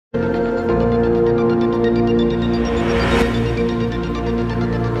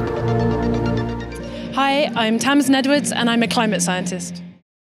I'm Tamsin Edwards and I'm a climate scientist.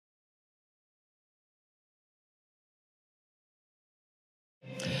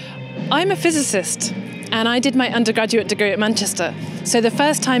 I'm a physicist and I did my undergraduate degree at Manchester. So the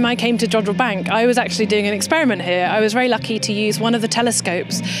first time I came to Jodrell Bank, I was actually doing an experiment here. I was very lucky to use one of the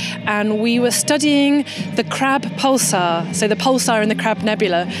telescopes and we were studying the Crab pulsar, so the pulsar in the Crab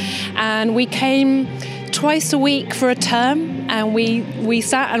Nebula. And we came twice a week for a term and we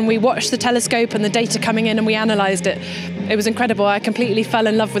sat and we watched the telescope and the data coming in and we analysed it. It was incredible. I completely fell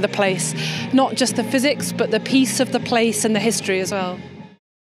in love with the place. Not just the physics, but the peace of the place and the history as well.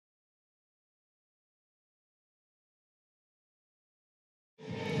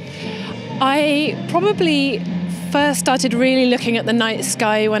 I probably first started really looking at the night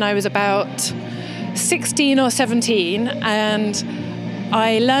sky when I was about 16 or 17 and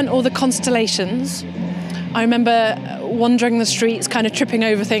I learnt all the constellations. I remember wandering the streets, kind of tripping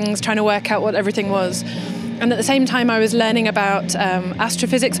over things, trying to work out what everything was. And at the same time I was learning about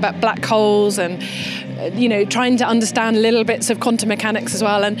astrophysics, about black holes and trying to understand little bits of quantum mechanics as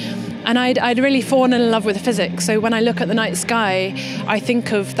well. And I'd really fallen in love with physics. So when I look at the night sky, I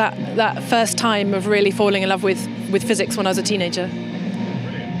think of that first time of really falling in love with physics when I was a teenager.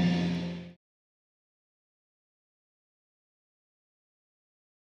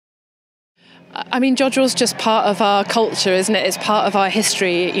 I mean, Jodrell's just part of our culture, isn't it? It's part of our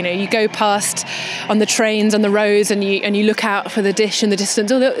history. You go past on the trains and the roads and you look out for the dish in the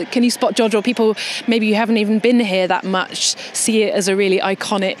distance. Oh, look, can you spot Jodrell? People, maybe you haven't even been here that much, see it as a really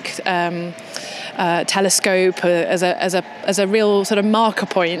iconic telescope, as a real sort of marker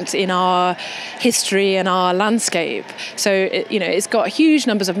point in our history and our landscape. So it's got huge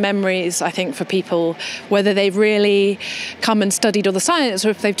numbers of memories, I think, for people, whether they've really come and studied all the science or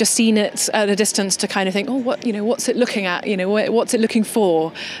if they've just seen it at a distance to kind of think, oh, what's it looking at? What's it looking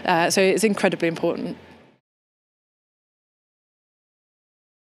for? So it's incredibly important.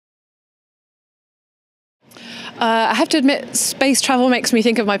 I have to admit, space travel makes me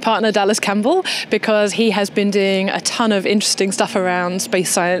think of my partner, Dallas Campbell, because he has been doing a ton of interesting stuff around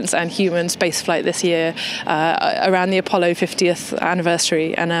space science and human spaceflight this year, around the Apollo 50th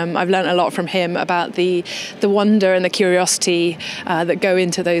anniversary. And I've learned a lot from him about the wonder and the curiosity that go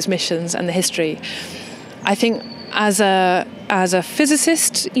into those missions and the history. I think as a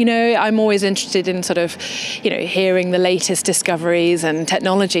physicist, I'm always interested in sort of, hearing the latest discoveries and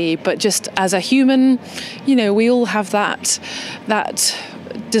technology. But just as a human, we all have that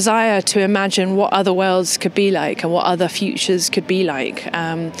desire to imagine what other worlds could be like and what other futures could be like,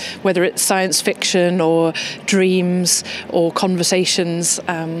 whether it's science fiction or dreams or conversations.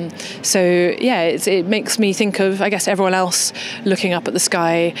 It makes me think of, I guess, everyone else looking up at the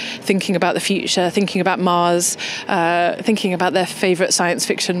sky, thinking about the future, thinking about Mars, thinking about their favourite science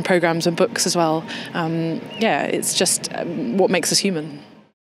fiction programs and books as well. It's just what makes us human.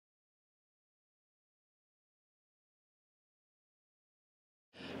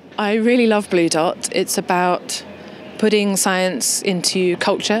 I really love Blue Dot. It's about putting science into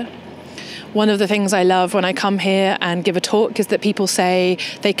culture. One of the things I love when I come here and give a talk is that people say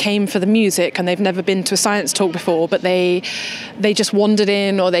they came for the music and they've never been to a science talk before, but they just wandered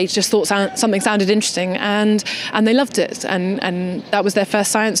in or they just thought something sounded interesting and they loved it and that was their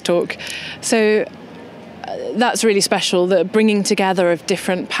first science talk. So that's really special, that bringing together of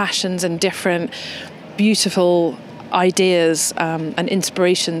different passions and different beautiful ideas and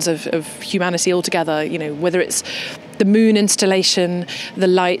inspirations of humanity altogether, whether it's the moon installation, the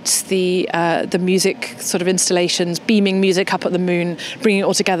lights, the music sort of installations, beaming music up at the moon, bringing it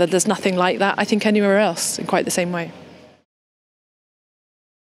all together. There's nothing like that, I think, anywhere else in quite the same way.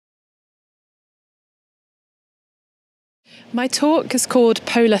 My talk is called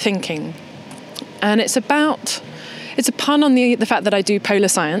Polar Thinking, and it's a pun on the fact that I do polar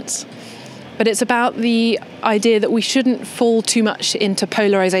science. But it's about the idea that we shouldn't fall too much into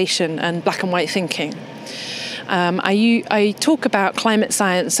polarization and black and white thinking. I talk about climate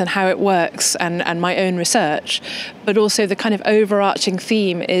science and how it works and my own research, but also the kind of overarching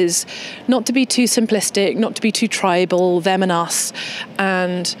theme is not to be too simplistic, not to be too tribal, them and us,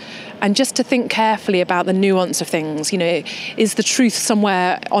 and just to think carefully about the nuance of things. Is the truth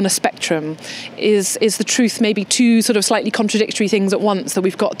somewhere on a spectrum? Is the truth maybe two sort of slightly contradictory things at once that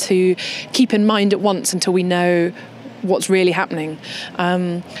we've got to keep in mind at once until we know what's really happening?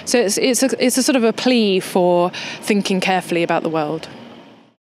 So it's a sort of a plea for thinking carefully about the world.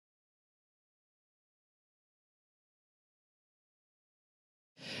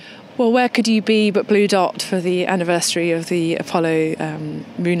 Well, where could you be but Blue Dot for the anniversary of the Apollo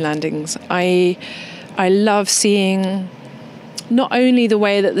moon landings? I love seeing not only the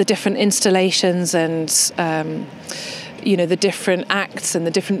way that the different installations and the different acts and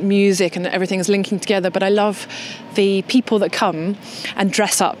the different music and everything is linking together, but I love the people that come and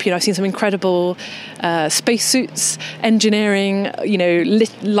dress up. I've seen some incredible spacesuits, engineering,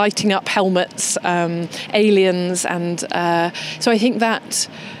 lighting up helmets, aliens, and so I think that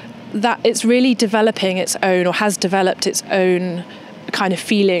it's really developing its own, or has developed its own kind of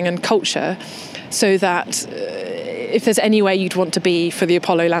feeling and culture, so that if there's anywhere you'd want to be for the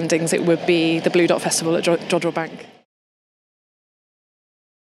Apollo landings, it would be the Blue Dot Festival at Jodrell Bank.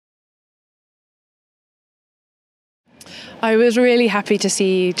 I was really happy to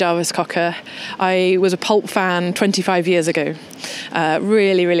see Jarvis Cocker. I was a Pulp fan 25 years ago.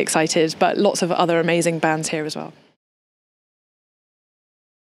 Really, really excited, but lots of other amazing bands here as well.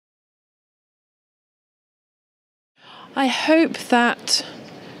 I hope that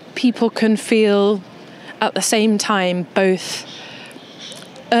people can feel at the same time both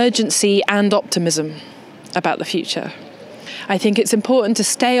urgency and optimism about the future. I think it's important to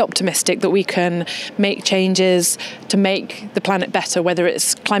stay optimistic that we can make changes to make the planet better, whether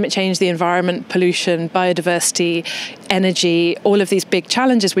it's climate change, the environment, pollution, biodiversity, energy, all of these big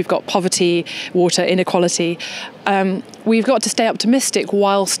challenges. We've got poverty, water, inequality. We've got to stay optimistic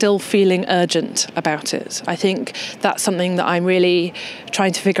while still feeling urgent about it. I think that's something that I'm really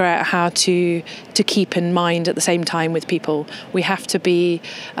trying to figure out how to keep in mind at the same time with people. We have to be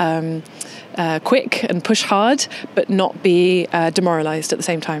quick and push hard, but not be demoralised at the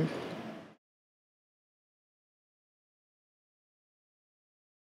same time.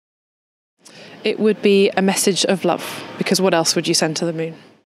 It would be a message of love, because what else would you send to the moon?